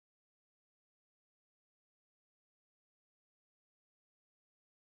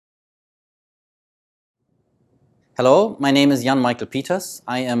Hello, my name is Jan-Michael Peters.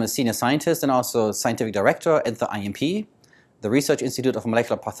 I am a senior scientist and also scientific director at the IMP, the Research Institute of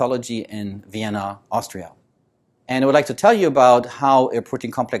Molecular Pathology in Vienna, Austria. And I would like to tell you about how a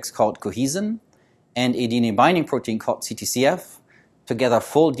protein complex called Cohesin and a DNA binding protein called CTCF together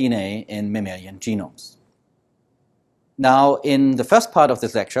fold DNA in mammalian genomes. Now, in the first part of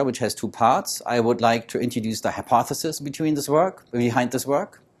this lecture, which has two parts, I would like to introduce the hypothesis behind this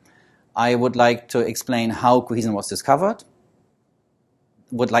work. I would like to explain how cohesin was discovered.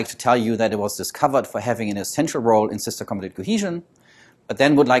 Would like to tell you that it was discovered for having an essential role in sister chromatid cohesion, but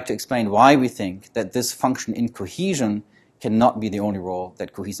then would like to explain why we think that this function in cohesion cannot be the only role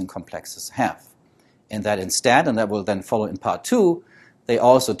that cohesin complexes have. And that instead, and that will then follow in part two, they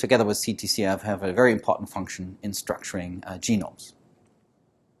also, together with CTCF, have a very important function in structuring genomes.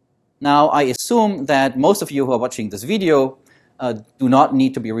 Now, I assume that most of you who are watching this video do not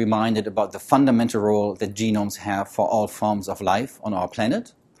need to be reminded about the fundamental role that genomes have for all forms of life on our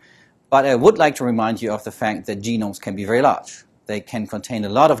planet. But I would like to remind you of the fact that genomes can be very large. They can contain a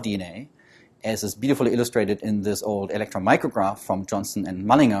lot of DNA, as is beautifully illustrated in this old Electron micrograph from Johnson and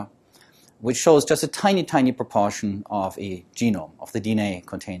Mullinger, which shows just a tiny, tiny proportion of a genome, of the DNA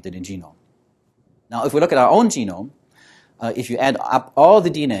contained in a genome. Now, if we look at our own genome, if you add up all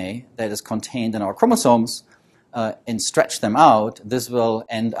the DNA that is contained in our chromosomes, and stretch them out, this will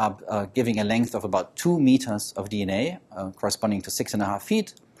end up giving a length of about 2 meters of DNA, corresponding to 6.5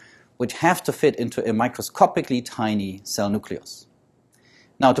 feet, which have to fit into a microscopically tiny cell nucleus.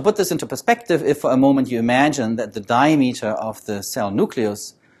 Now, to put this into perspective, if for a moment you imagine that the diameter of the cell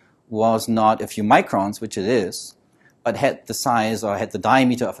nucleus was not a few microns, which it is, but had the size or had the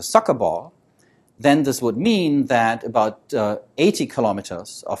diameter of a soccer ball, then this would mean that about 80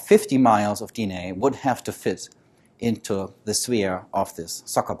 kilometers or 50 miles of DNA would have to fit into the sphere of this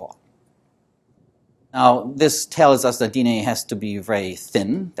soccer ball. Now, this tells us that DNA has to be very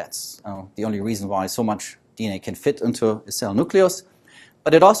thin. That's the only reason why so much DNA can fit into a cell nucleus.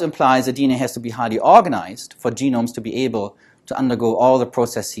 But it also implies that DNA has to be highly organized for genomes to be able to undergo all the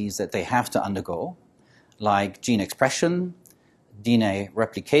processes that they have to undergo, like gene expression, DNA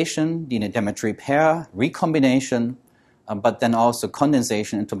replication, DNA damage repair, recombination, but then also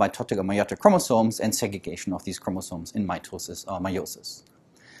condensation into mitotic or meiotic chromosomes and segregation of these chromosomes in mitosis or meiosis.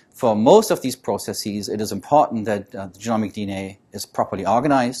 For most of these processes, it is important that the genomic DNA is properly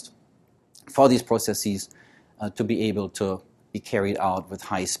organized for these processes to be able to be carried out with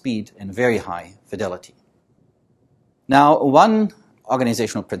high speed and very high fidelity. Now, one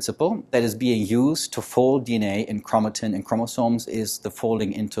organizational principle that is being used to fold DNA in chromatin and chromosomes is the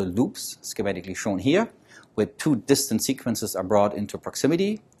folding into loops, schematically shown here, where two distant sequences are brought into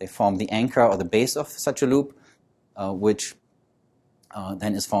proximity. They form the anchor or the base of such a loop, which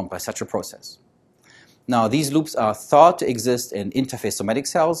then is formed by such a process. Now, these loops are thought to exist in interphase somatic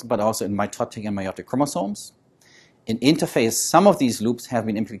cells, but also in mitotic and meiotic chromosomes. In interphase, some of these loops have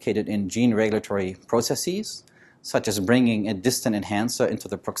been implicated in gene regulatory processes, such as bringing a distant enhancer into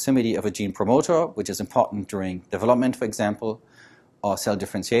the proximity of a gene promoter, which is important during development, for example, or cell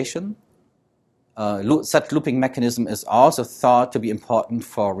differentiation. Such looping mechanism is also thought to be important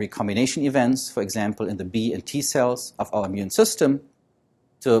for recombination events, for example, in the B and T cells of our immune system,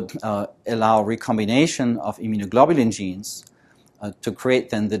 to allow recombination of immunoglobulin genes to create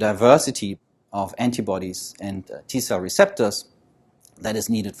then the diversity of antibodies and T cell receptors that is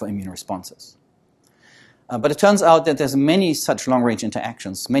needed for immune responses. But it turns out that there's many such long-range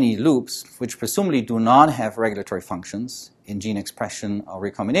interactions, many loops, which presumably do not have regulatory functions in gene expression or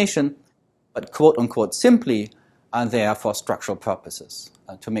recombination, but quote-unquote simply are there for structural purposes,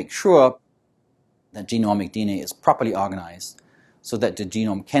 to make sure that genomic DNA is properly organized so that the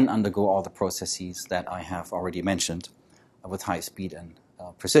genome can undergo all the processes that I have already mentioned with high speed and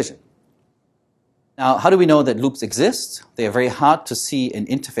precision. Now, how do we know that loops exist? They are very hard to see in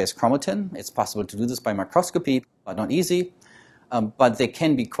interphase chromatin. It's possible to do this by microscopy, but not easy. But they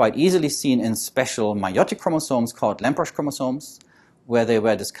can be quite easily seen in special meiotic chromosomes called Lamproche chromosomes, where they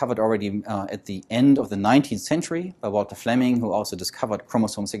were discovered already at the end of the 19th century by Walter Fleming, who also discovered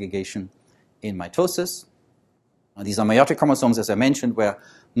chromosome segregation in mitosis. These are meiotic chromosomes, as I mentioned, where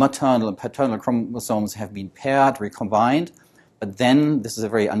maternal and paternal chromosomes have been paired, recombined, but then, this is a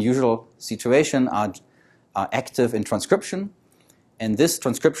very unusual situation, are active in transcription. And this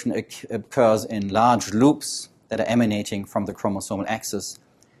transcription occurs in large loops that are emanating from the chromosomal axis,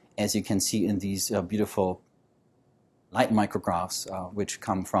 as you can see in these beautiful light micrographs, which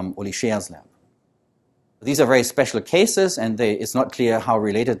come from Uli Scher's lab. These are very special cases, and it's not clear how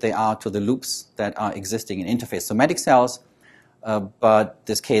related they are to the loops that are existing in interphase somatic cells. but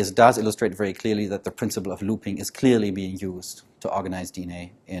this case does illustrate very clearly that the principle of looping is clearly being used to organize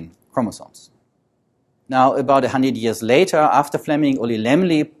DNA in chromosomes. Now, about 100 years later, after Fleming, Ole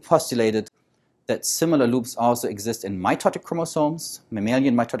Lemley postulated that similar loops also exist in mitotic chromosomes,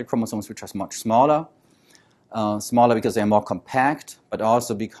 mammalian mitotic chromosomes, which are much smaller. Smaller because they are more compact, but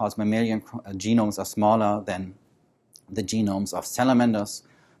also because mammalian genomes are smaller than the genomes of salamanders,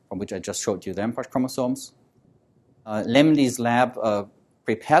 from which I just showed you the M chromosomes. Lemley's lab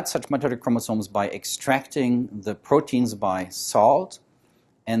prepared such mitotic chromosomes by extracting the proteins by salt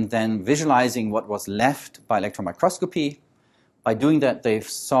and then visualizing what was left by electron microscopy. By doing that, they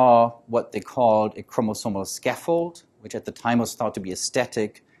saw what they called a chromosomal scaffold, which at the time was thought to be a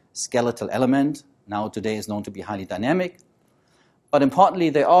static skeletal element. Now today is known to be highly dynamic. But importantly,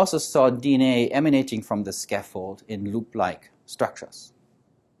 they also saw DNA emanating from the scaffold in loop-like structures.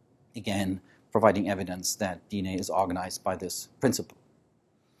 Again, providing evidence that DNA is organized by this principle.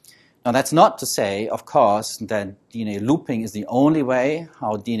 Now that's not to say, of course, that DNA looping is the only way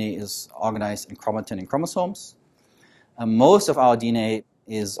how DNA is organized in chromatin and chromosomes. Most of our DNA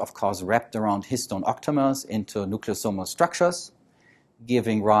is, of course, wrapped around histone octamers into nucleosomal structures,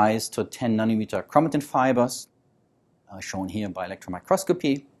 giving rise to 10 nanometer chromatin fibers, shown here by electron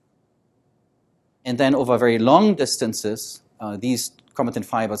microscopy. And then over very long distances, these chromatin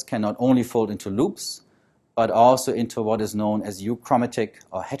fibers can not only fold into loops, but also into what is known as eukaryotic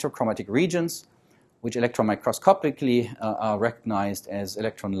or heterochromatic regions, which electron microscopically are recognized as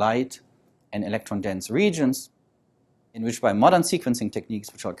electron light and electron dense regions, in which by modern sequencing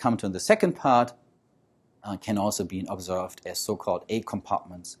techniques, which I'll come to in the second part, can also be observed as so-called A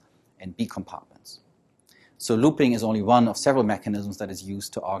compartments and B compartments. So looping is only one of several mechanisms that is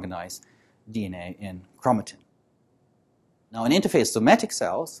used to organize DNA in chromatin. Now in interphase somatic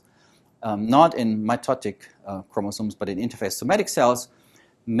cells, not in mitotic chromosomes, but in interphase somatic cells,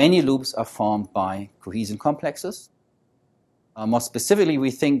 many loops are formed by cohesin complexes. More specifically,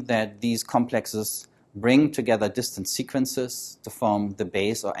 we think that these complexes bring together distant sequences to form the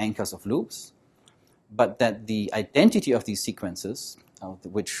base or anchors of loops, but that the identity of these sequences,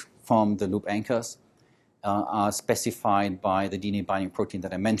 which form the loop anchors, are specified by the DNA binding protein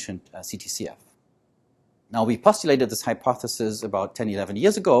that I mentioned, CTCF. Now, we postulated this hypothesis about 10, 11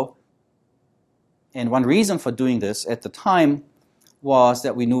 years ago, and one reason for doing this at the time was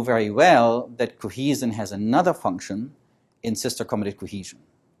that we knew very well that cohesin has another function in sister chromatid cohesion.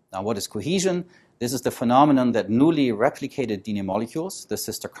 Now, what is cohesion? This is the phenomenon that newly replicated DNA molecules, the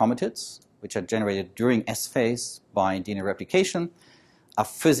sister chromatids, which are generated during S phase by DNA replication, are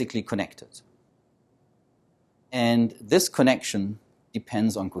physically connected. And this connection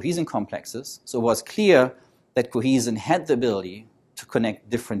depends on cohesin complexes. So it was clear that cohesin had the ability to connect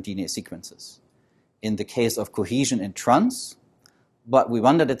different DNA sequences. In the case of cohesion in trans, but we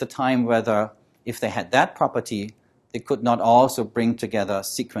wondered at the time whether, if they had that property, they could not also bring together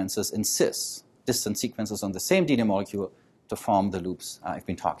sequences in cis, distant sequences on the same DNA molecule, to form the loops I've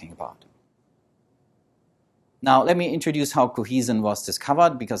been talking about. Now, let me introduce how cohesin was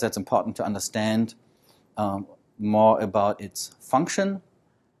discovered, because that's important to understand more about its function.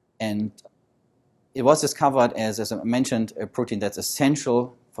 And it was discovered as I mentioned, a protein that's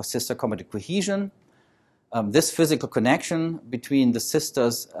essential for sister chromatic cohesion. This physical connection between the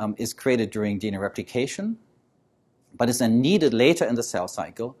sisters is created during DNA replication, but is then needed later in the cell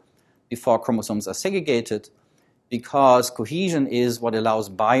cycle before chromosomes are segregated, because cohesion is what allows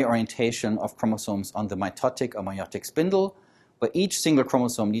bi-orientation of chromosomes on the mitotic or meiotic spindle, where each single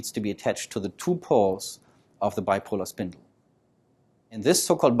chromosome needs to be attached to the two poles of the bipolar spindle. And this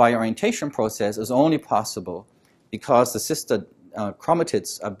so-called bi-orientation process is only possible because the sister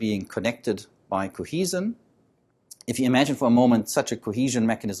chromatids are being connected by cohesin. If you imagine for a moment such a cohesion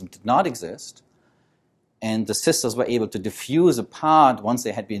mechanism did not exist, and the sisters were able to diffuse apart once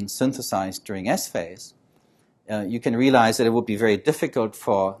they had been synthesized during S phase, you can realize that it would be very difficult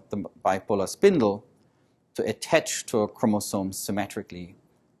for the bipolar spindle to attach to a chromosome symmetrically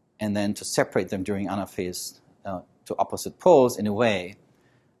and then to separate them during anaphase to opposite poles in a way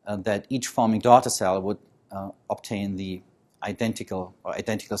that each forming daughter cell would obtain the identical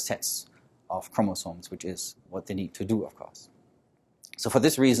sets of chromosomes, which is what they need to do, of course. So for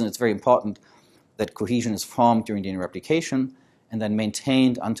this reason, it's very important that cohesion is formed during DNA replication and then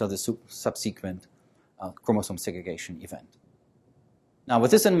maintained until the subsequent chromosome segregation event. Now,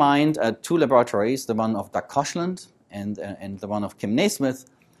 with this in mind, two laboratories, the one of Doug Koshland and the one of Kim Naismith,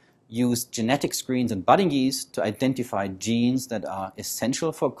 used genetic screens in budding yeast to identify genes that are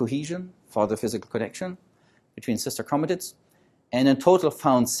essential for cohesion, for the physical connection between sister chromatids, and in total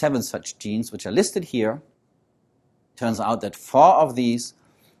found 7 such genes, which are listed here. Turns out that 4 of these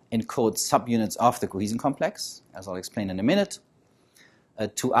encode subunits of the cohesin complex, as I'll explain in a minute.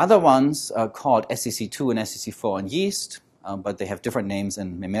 2 other ones are called SCC2 and SCC4 in yeast, but they have different names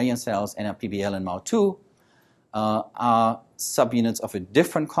in mammalian cells, NRPBL and MAO2, are subunits of a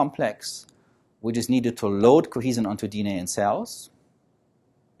different complex, which is needed to load cohesin onto DNA in cells.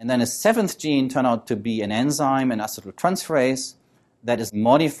 And then a 7th gene turned out to be an enzyme, an acetyltransferase, that is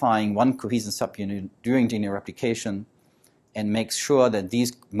modifying one cohesin subunit during DNA replication and makes sure that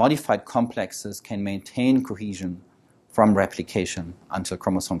these modified complexes can maintain cohesion from replication until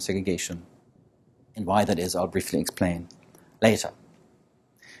chromosome segregation. And why that is, I'll briefly explain later.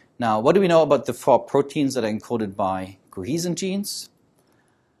 Now, what do we know about the 4 proteins that are encoded by cohesin genes?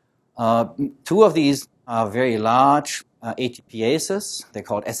 2 of these are very large ATPases. They're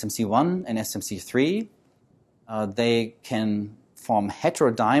called SMC1 and SMC3. They can form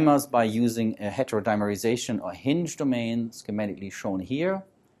heterodimers by using a heterodimerization or hinge domain, schematically shown here.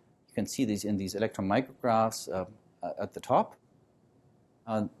 You can see these in these electron micrographs at the top.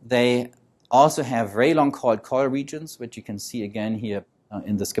 They also have very long coil regions, which you can see again here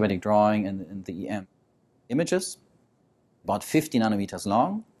in the schematic drawing and in the EM images, about 50 nanometers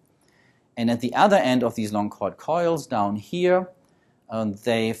long. And at the other end of these long coils down here,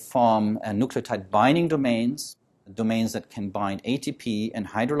 they form nucleotide binding domains that can bind ATP and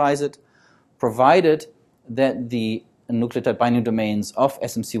hydrolyze it, provided that the nucleotide binding domains of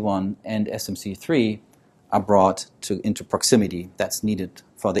SMC1 and SMC3 are brought into proximity that's needed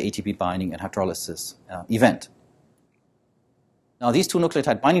for the ATP binding and hydrolysis event. Now, these 2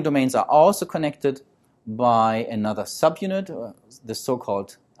 nucleotide binding domains are also connected by another subunit, the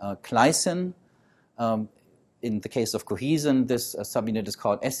so-called Cohesin. In the case of cohesin, this subunit is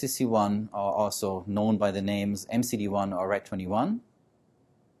called SCC1, or also known by the names MCD1 or RAD21.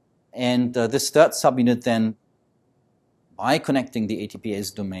 And this 3rd subunit then, by connecting the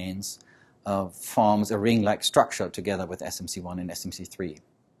ATPase domains, forms a ring-like structure together with SMC1 and SMC3.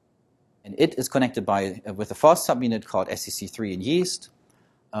 And it is connected with a 4th subunit called SCC3 in yeast.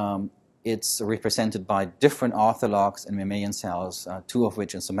 It's represented by different orthologs in mammalian cells, 2 of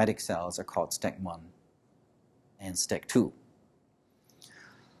which in somatic cells are called STAC1 and STAC2.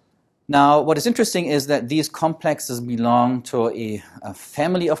 Now, what is interesting is that these complexes belong to a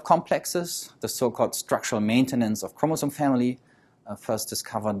family of complexes, the so-called structural maintenance of chromosome family, first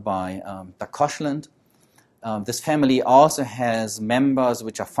discovered by Koshland. This family also has members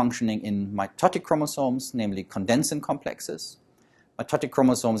which are functioning in mitotic chromosomes, namely condensin complexes. Mitotic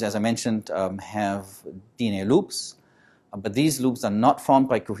chromosomes, as I mentioned, have DNA loops, but these loops are not formed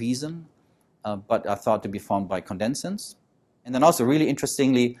by cohesin, but are thought to be formed by condensins. And then also, really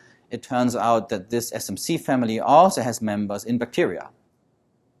interestingly, it turns out that this SMC family also has members in bacteria,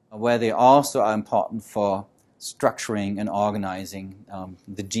 where they also are important for structuring and organizing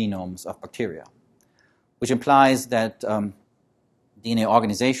the genomes of bacteria, which implies that DNA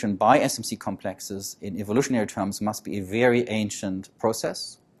organization by SMC complexes in evolutionary terms must be a very ancient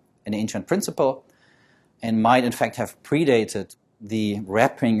process, an ancient principle, and might in fact have predated the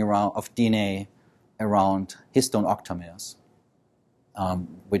wrapping around of DNA around histone octamers,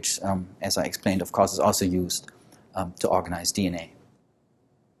 which, as I explained, of course, is also used to organize DNA.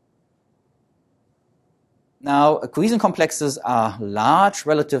 Now, cohesin complexes are large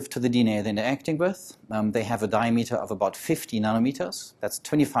relative to the DNA they're interacting with. They have a diameter of about 50 nanometers. That's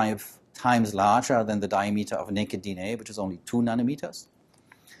 25 times larger than the diameter of naked DNA, which is only 2 nanometers,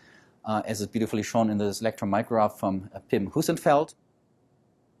 as is beautifully shown in this electron micrograph from Pim Hussenfeld.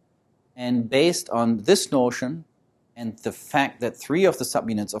 And based on this notion and the fact that 3 of the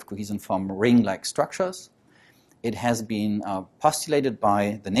subunits of cohesin form ring-like structures, it has been postulated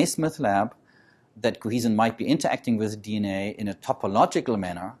by the Naismith lab that cohesin might be interacting with DNA in a topological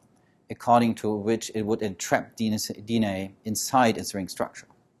manner, according to which it would entrap DNA inside its ring structure.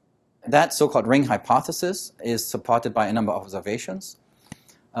 That so-called ring hypothesis is supported by a number of observations.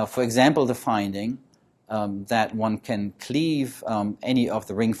 For example, the finding that one can cleave any of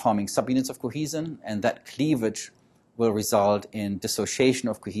the ring-forming subunits of cohesin, and that cleavage will result in dissociation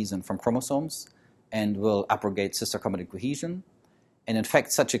of cohesin from chromosomes and will abrogate sister-chromatin cohesion. And in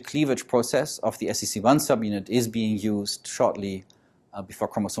fact, such a cleavage process of the SCC1 subunit is being used shortly before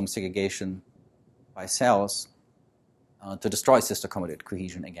chromosome segregation by cells to destroy sister-chromatin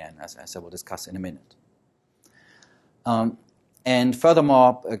cohesion again, as I will discuss in a minute. And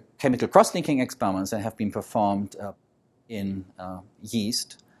furthermore, chemical cross-linking experiments that have been performed in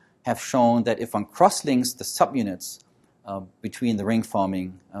yeast have shown that if one cross-links the subunits between the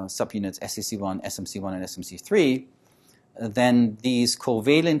ring-forming subunits SCC1, SMC1, and SMC3, then these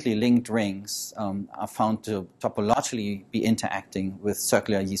covalently linked rings are found to topologically be interacting with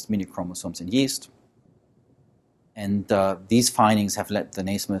circular yeast mini-chromosomes in yeast. And these findings have led the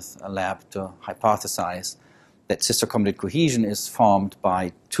Naismith lab to hypothesize that sister chromatid cohesion is formed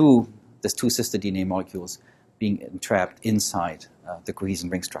by two sister DNA molecules being entrapped inside the cohesin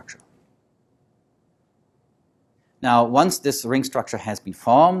ring structure. Now, once this ring structure has been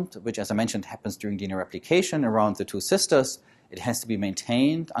formed, which, as I mentioned, happens during DNA replication around the two sisters, it has to be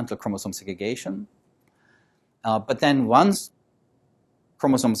maintained until chromosome segregation. But then once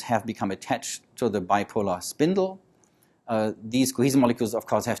chromosomes have become attached to the bipolar spindle, these cohesin molecules, of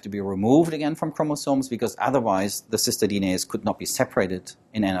course, have to be removed again from chromosomes, because otherwise the sister DNAs could not be separated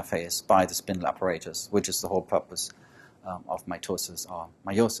in anaphase by the spindle apparatus, which is the whole purpose of mitosis or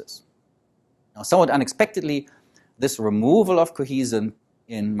meiosis. Now, somewhat unexpectedly, this removal of cohesin,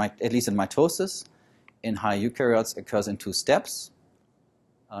 at least in mitosis, in higher eukaryotes occurs in two steps.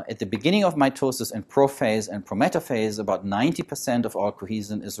 At the beginning of mitosis in prophase and prometaphase, about 90% of all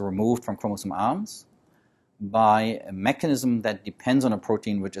cohesin is removed from chromosome arms by a mechanism that depends on a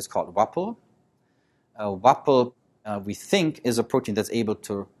protein which is called WAPL. WAPL, we think, is a protein that's able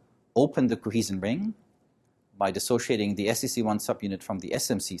to open the cohesin ring by dissociating the SEC1 subunit from the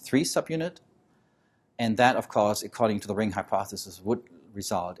SMC3 subunit. And that, of course, according to the ring hypothesis, would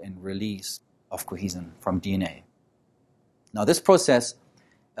result in release of cohesin from DNA. Now, this process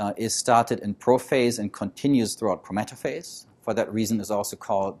is started in prophase and continues throughout prometaphase. For that reason, is also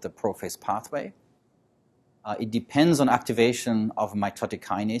called the prophase pathway. It depends on activation of mitotic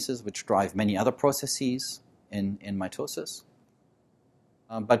kinases, which drive many other processes in mitosis.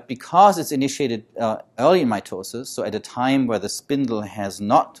 But because it's initiated early in mitosis, so at a time where the spindle has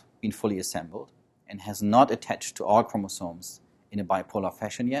not been fully assembled and has not attached to all chromosomes in a bipolar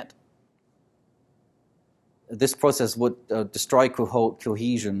fashion yet, this process would destroy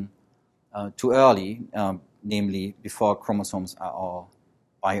cohesion too early, namely before chromosomes are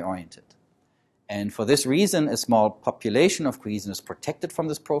all37-oriented. And for this reason, a small population of cohesin is protected from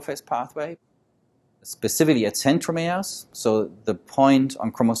this prophase pathway, specifically at centromeres, so the point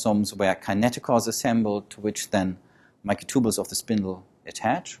on chromosomes where kinetochore is assembled, to which then microtubules of the spindle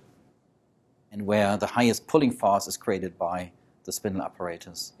attach, and where the highest pulling force is created by the spindle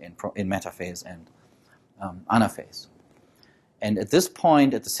apparatus in metaphase and anaphase. And at this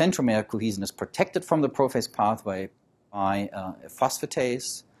point, at the centromere, cohesin is protected from the prophase pathway by a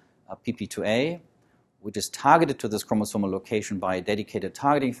phosphatase, PP2A, which is targeted to this chromosomal location by a dedicated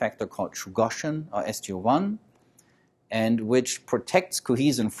targeting factor called Gaussian or SGO1, and which protects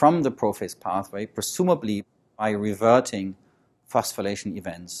cohesin from the prophase pathway, presumably by reverting phosphorylation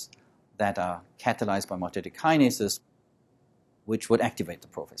events that are catalyzed by mitotic kinases, which would activate the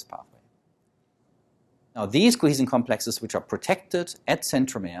prophase pathway. Now, these cohesin complexes, which are protected at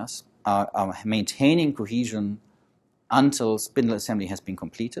centromeres, are maintaining cohesion until spindle assembly has been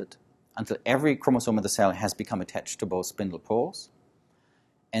completed, until every chromosome in the cell has become attached to both spindle poles.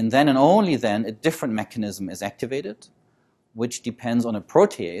 And then and only then a different mechanism is activated, which depends on a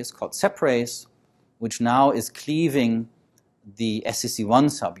protease called separase, which now is cleaving the SEC1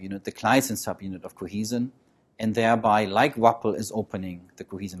 subunit, the glycine subunit of cohesin, and thereby, like WAPL, is opening the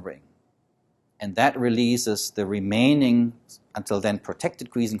cohesin ring. And that releases the remaining, until then, protected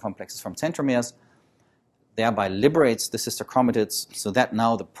cohesin complexes from centromeres, thereby liberates the sister chromatids, so that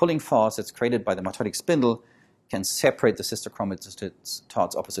now the pulling force that's created by the mitotic spindle can separate the sister chromatids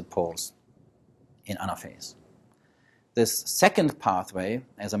towards opposite poles in anaphase. This second pathway,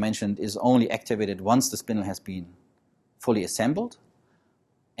 as I mentioned, is only activated once the spindle has been fully assembled.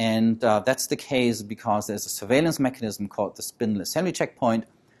 And that's the case because there's a surveillance mechanism called the spindle assembly checkpoint,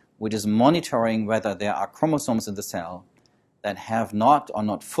 which is monitoring whether there are chromosomes in the cell that have not or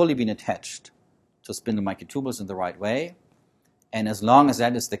not fully been attached to spindle microtubules in the right way. And as long as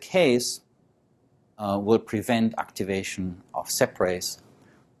that is the case, will prevent activation of separase,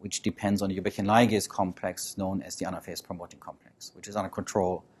 which depends on the ubiquitin ligase complex known as the anaphase promoting complex, which is under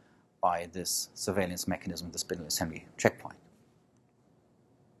control by this surveillance mechanism, the spindle assembly checkpoint.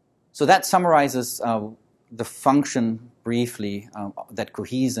 So that summarizes the function briefly that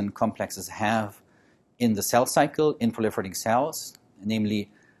cohesin complexes have in the cell cycle in proliferating cells,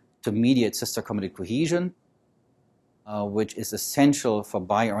 namely to mediate sister chromatid cohesion, which is essential for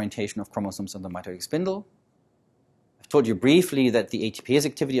bi-orientation of chromosomes on the mitotic spindle. I've told you briefly that the ATPase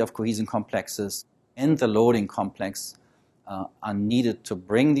activity of cohesin complexes and the loading complex are needed to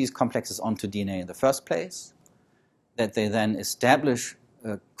bring these complexes onto DNA in the first place, that they then establish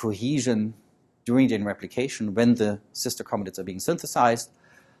cohesion during DNA replication when the sister chromatids are being synthesized,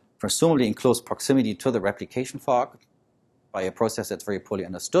 presumably in close proximity to the replication fork, by a process that's very poorly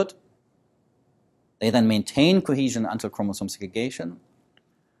understood. They then maintain cohesion until chromosome segregation.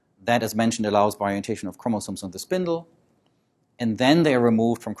 That, as mentioned, allows orientation of chromosomes on the spindle. And then they are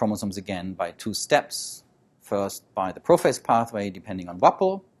removed from chromosomes again by two steps. First, by the prophase pathway, depending on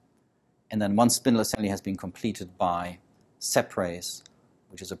WAPL. And then one spindle assembly has been completed by separase,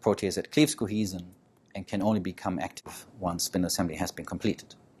 which is a protease that cleaves cohesin and can only become active once spindle assembly has been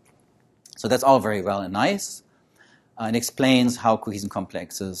completed. So that's all very well and nice, and explains how cohesin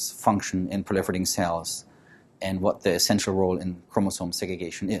complexes function in proliferating cells and what their essential role in chromosome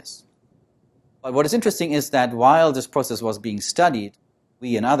segregation is. But what is interesting is that while this process was being studied,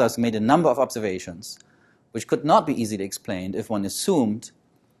 we and others made a number of observations which could not be easily explained if one assumed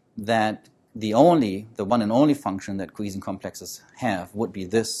that the one and only function that cohesin complexes have would be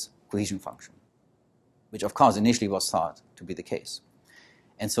this cohesion function, which of course initially was thought to be the case.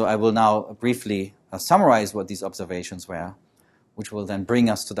 And so I will now briefly summarize what these observations were, which will then bring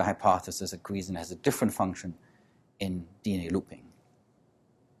us to the hypothesis that cohesin has a different function in DNA looping.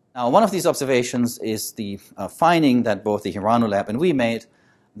 Now, one of these observations is the finding that both the Hirano lab and we made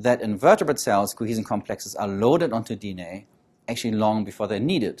that in vertebrate cells, cohesin complexes are loaded onto DNA actually long before they're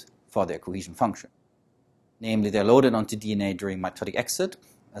needed for their cohesion function. Namely, they're loaded onto DNA during mitotic exit,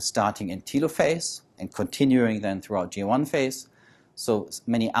 starting in telophase and continuing then throughout G1 phase. So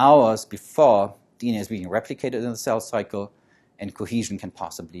many hours before DNA is being replicated in the cell cycle and cohesion can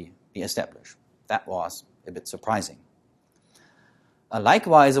possibly be established. That was a bit surprising.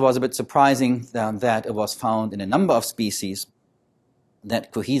 Likewise, it was a bit surprising that it was found in a number of species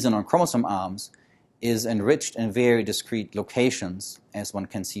that cohesin on chromosome arms is enriched in very discrete locations, as one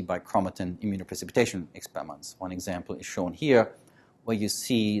can see by chromatin immunoprecipitation experiments. One example is shown here, where you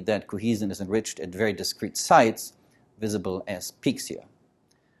see that cohesin is enriched at very discrete sites, visible as peaks here.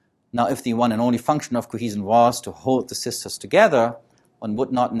 Now, if the one and only function of cohesin was to hold the sisters together, one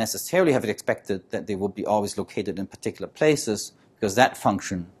would not necessarily have expected that they would be always located in particular places, because that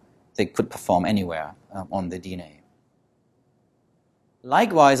function they could perform anywhere on the DNA.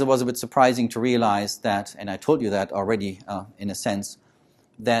 Likewise, it was a bit surprising to realize that, and I told you that already in a sense,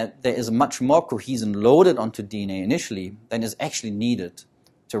 that there is much more cohesin loaded onto DNA initially than is actually needed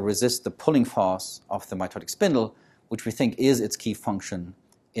to resist the pulling force of the mitotic spindle, which we think is its key function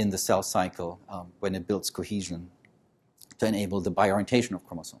in the cell cycle when it builds cohesion to enable the biorientation of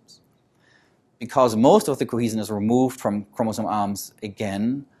chromosomes. Because most of the cohesin is removed from chromosome arms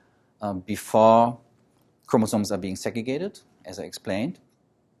again before chromosomes are being segregated, as I explained,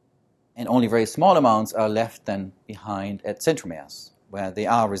 and only very small amounts are left then behind at centromeres, where they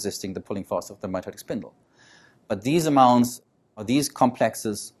are resisting the pulling force of the mitotic spindle. But these amounts, or these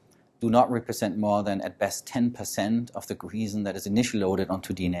complexes, do not represent more than at best 10% of the cohesin that is initially loaded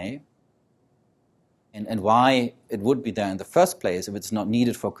onto DNA. And why it would be there in the first place if it's not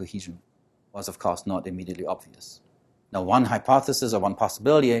needed for cohesion was, of course, not immediately obvious. Now, one hypothesis or one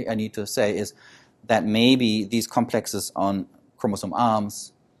possibility I need to say is that maybe these complexes on chromosome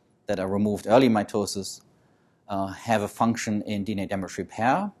arms that are removed early in mitosis have a function in DNA damage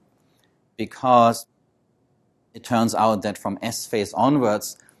repair, because it turns out that from S phase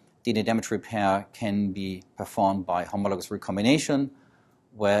onwards, DNA damage repair can be performed by homologous recombination,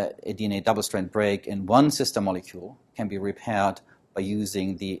 where a DNA double-strand break in one sister molecule can be repaired by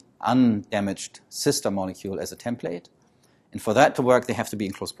using the undamaged sister molecule as a template. And for that to work, they have to be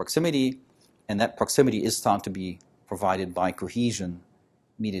in close proximity, and that proximity is thought to be provided by cohesion,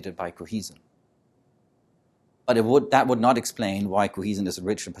 mediated by cohesin. But that would not explain why cohesin is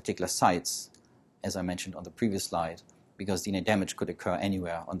enriched in particular sites, as I mentioned on the previous slide, because DNA damage could occur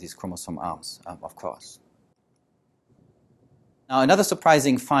anywhere on these chromosome arms, of course. Now, another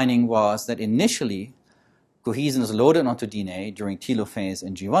surprising finding was that initially, cohesin is loaded onto DNA during telophase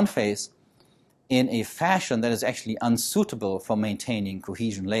and G1 phase in a fashion that is actually unsuitable for maintaining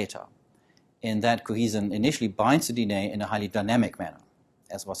cohesion later, in that cohesin initially binds to DNA in a highly dynamic manner,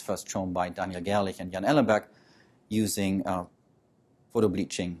 as was first shown by Daniel Gerlich and Jan Ellenberg using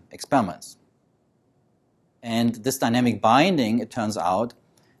photobleaching experiments. And this dynamic binding, it turns out,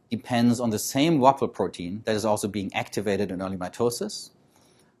 depends on the same WAPL protein that is also being activated in early mitosis,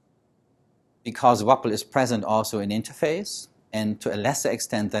 because WAPL is present also in interphase, and to a lesser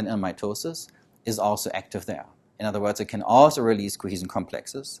extent than in mitosis, is also active there. In other words, it can also release cohesin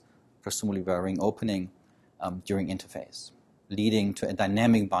complexes, presumably by ring opening during interphase, leading to a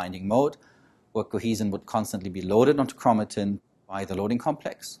dynamic binding mode where cohesin would constantly be loaded onto chromatin by the loading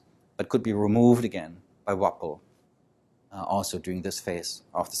complex, but could be removed again by WAPL also during this phase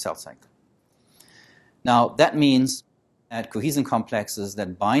of the cell cycle. Now, that means that cohesin complexes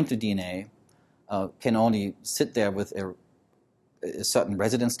that bind to DNA can only sit there with a a certain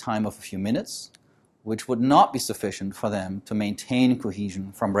residence time of a few minutes, which would not be sufficient for them to maintain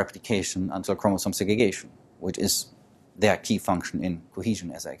cohesion from replication until chromosome segregation, which is their key function in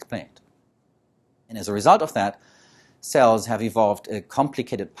cohesion, as I explained. And as a result of that, cells have evolved a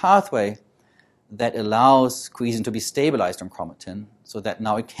complicated pathway that allows cohesin to be stabilized on chromatin so that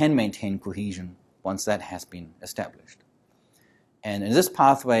now it can maintain cohesion once that has been established. And in this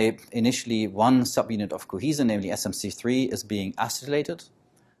pathway, initially one subunit of cohesin, namely SMC3, is being acylated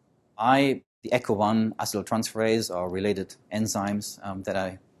by the ECO1 acetyltransferase or related enzymes that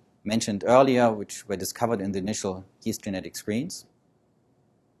I mentioned earlier, which were discovered in the initial yeast genetic screens.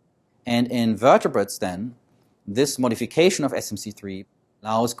 And in vertebrates then, this modification of SMC3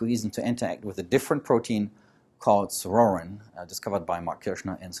 allows cohesin to interact with a different protein called sororin, discovered by Mark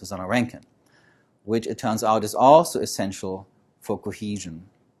Kirschner and Susanna Rankin, which it turns out is also essential for cohesion,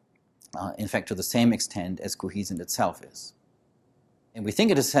 in fact to the same extent as cohesin itself is. And we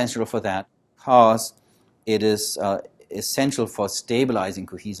think it is essential for that because it is essential for stabilizing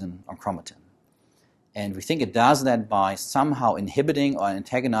cohesin on chromatin. And we think it does that by somehow inhibiting or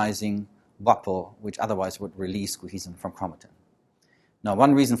antagonizing WAPL, which otherwise would release cohesin from chromatin. Now,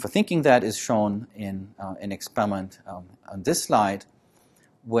 one reason for thinking that is shown in an experiment on this slide,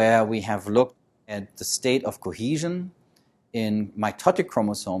 where we have looked at the state of cohesion in mitotic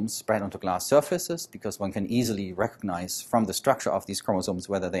chromosomes spread onto glass surfaces, because one can easily recognize from the structure of these chromosomes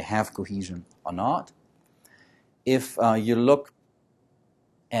whether they have cohesion or not. If you look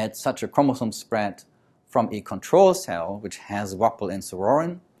at such a chromosome spread from a control cell, which has WAPL and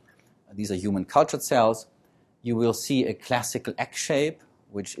sororin, these are human cultured cells, you will see a classical X shape,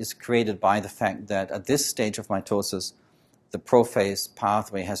 which is created by the fact that at this stage of mitosis, the prophase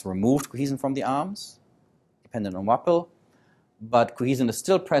pathway has removed cohesin from the arms, dependent on WAPL, but cohesin is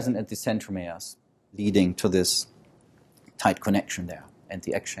still present at the centromeres, leading to this tight connection there and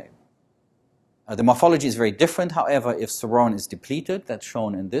the X shape. The morphology is very different, however, if sororin is depleted. That's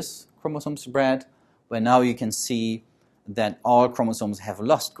shown in this chromosome spread, where now you can see that all chromosomes have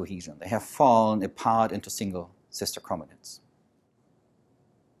lost cohesion. They have fallen apart into single sister chromatids.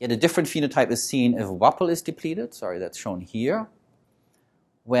 Yet a different phenotype is seen if WAPL is depleted. That's shown here,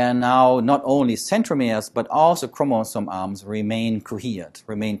 where now not only centromeres but also chromosome arms remain cohered,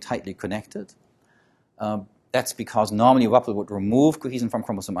 remain tightly connected. That's because normally WAPL would remove cohesin from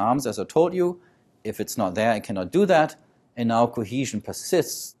chromosome arms, as I told you. If it's not there, it cannot do that. And now cohesion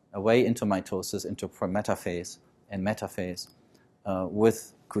persists away into mitosis, into metaphase and metaphase,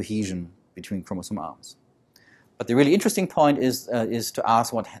 with cohesion between chromosome arms. But the really interesting point is to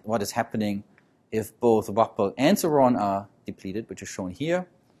ask what is happening if both WAPL and sororin are depleted, which is shown here.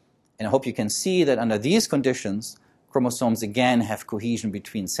 And I hope you can see that under these conditions, chromosomes again have cohesion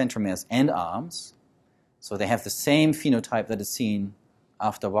between centromeres and arms. So they have the same phenotype that is seen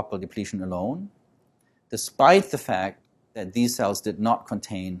after WAPL depletion alone, despite the fact that these cells did not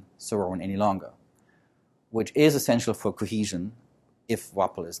contain sororin any longer, which is essential for cohesion if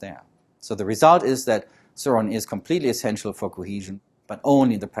WAPL is there. So the result is that sororin is completely essential for cohesion, but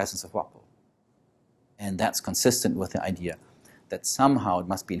only in the presence of WAPL. And that's consistent with the idea that somehow it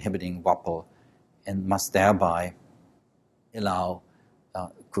must be inhibiting WAPL and must thereby allow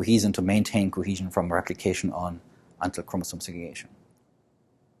cohesin to maintain cohesion from replication on until chromosome segregation.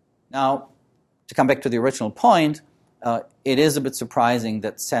 Now, to come back to the original point, it is a bit surprising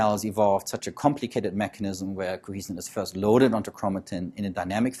that cells evolved such a complicated mechanism where cohesin is first loaded onto chromatin in a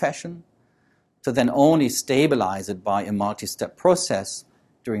dynamic fashion, to then only stabilize it by a multi-step process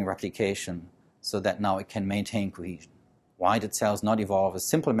during replication so that now it can maintain cohesion. Why did cells not evolve a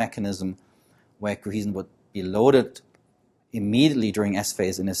simple mechanism where cohesin would be loaded immediately during S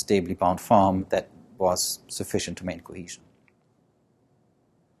phase in a stably bound form that was sufficient to maintain cohesion?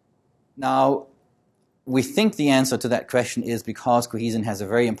 Now, we think the answer to that question is because cohesin has a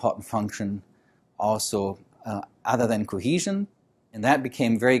very important function also other than cohesion. And that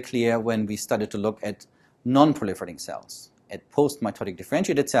became very clear when we started to look at non-proliferating cells, at post-mitotic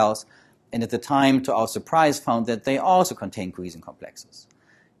differentiated cells, and at the time, to our surprise, found that they also contain cohesin complexes.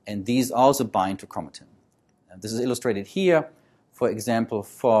 And these also bind to chromatin. This is illustrated here, for example,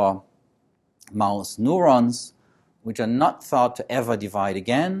 for mouse neurons, which are not thought to ever divide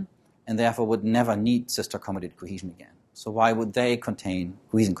again, and therefore would never need sister chromatid cohesion again. So why would they contain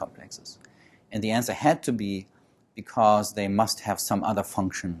cohesin complexes? And the answer had to be because they must have some other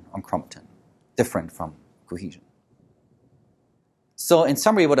function on chromatin, different from cohesion. So in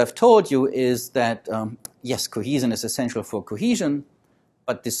summary, what I've told you is that, yes, cohesin is essential for cohesion,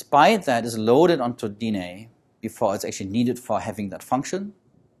 but despite that, is loaded onto DNA before it's actually needed for having that function.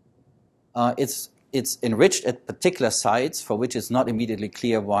 It's It's enriched at particular sites for which it's not immediately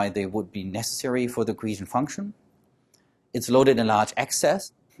clear why they would be necessary for the cohesion function. It's loaded in large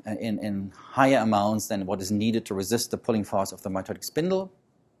excess, in higher amounts than what is needed to resist the pulling force of the mitotic spindle.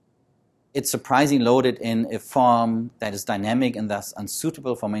 It's surprisingly loaded in a form that is dynamic and thus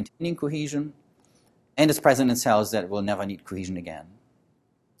unsuitable for maintaining cohesion, and it's present in cells that will never need cohesion again.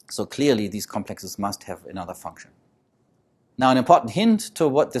 So clearly, these complexes must have another function. Now, an important hint to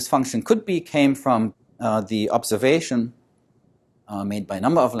what this function could be came from the observation made by a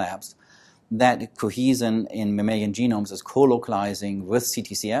number of labs that cohesin in mammalian genomes is co-localizing with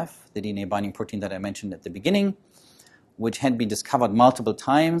CTCF, the DNA binding protein that I mentioned at the beginning, which had been discovered multiple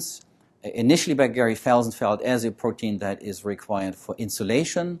times, initially by Gary Felsenfeld as a protein that is required for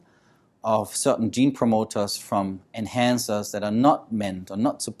insulation of certain gene promoters from enhancers that are not meant or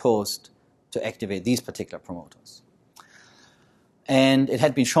not supposed to activate these particular promoters. And it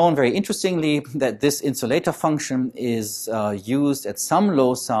had been shown very interestingly that this insulator function is used at some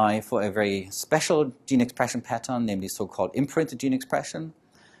loci for a very special gene expression pattern, namely so-called imprinted gene expression,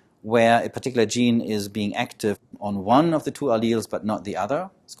 where a particular gene is being active on one of the two alleles but not the other.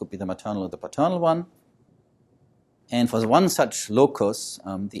 This could be the maternal or the paternal one. And for one such locus,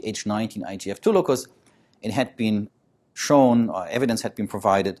 the H19 IGF2 locus, it had been shown, or evidence had been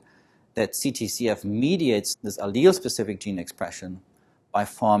provided, that CTCF mediates this allele-specific gene expression by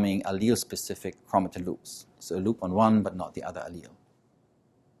forming allele-specific chromatid loops. So a loop on one but not the other allele.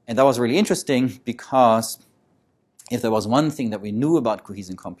 And that was really interesting because if there was one thing that we knew about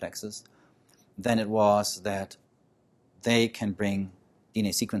cohesin complexes, then it was that they can bring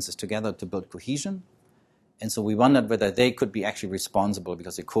DNA sequences together to build cohesion. And so we wondered whether they could be actually responsible,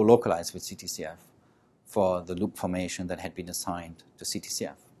 because they co-localize with CTCF, for the loop formation that had been assigned to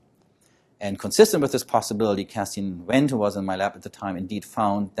CTCF. And consistent with this possibility, Kerstin Wendt, who was in my lab at the time, indeed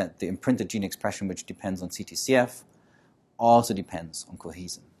found that the imprinted gene expression, which depends on CTCF, also depends on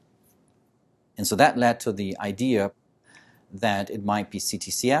cohesin. And so that led to the idea that it might be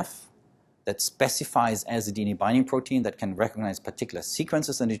CTCF that specifies as a DNA binding protein that can recognize particular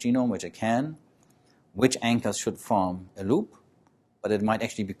sequences in the genome, which it can, which anchors should form a loop, but it might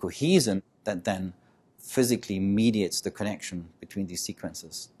actually be cohesin that then physically mediates the connection between these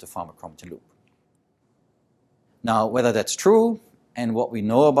sequences to form a chromatid loop. Now, whether that's true and what we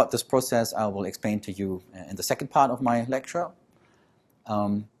know about this process, I will explain to you in the second part of my lecture.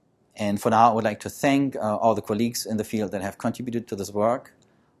 And for now, I would like to thank all the colleagues in the field that have contributed to this work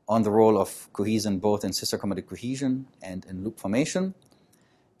on the role of cohesin both in sister chromatic cohesion and in loop formation.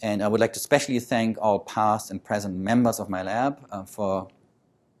 And I would like to especially thank all past and present members of my lab for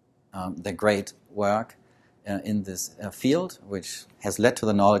their great work in this field, which has led to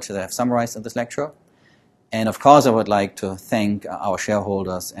the knowledge that I have summarized in this lecture. And of course, I would like to thank our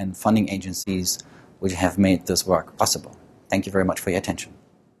shareholders and funding agencies which have made this work possible. Thank you very much for your attention.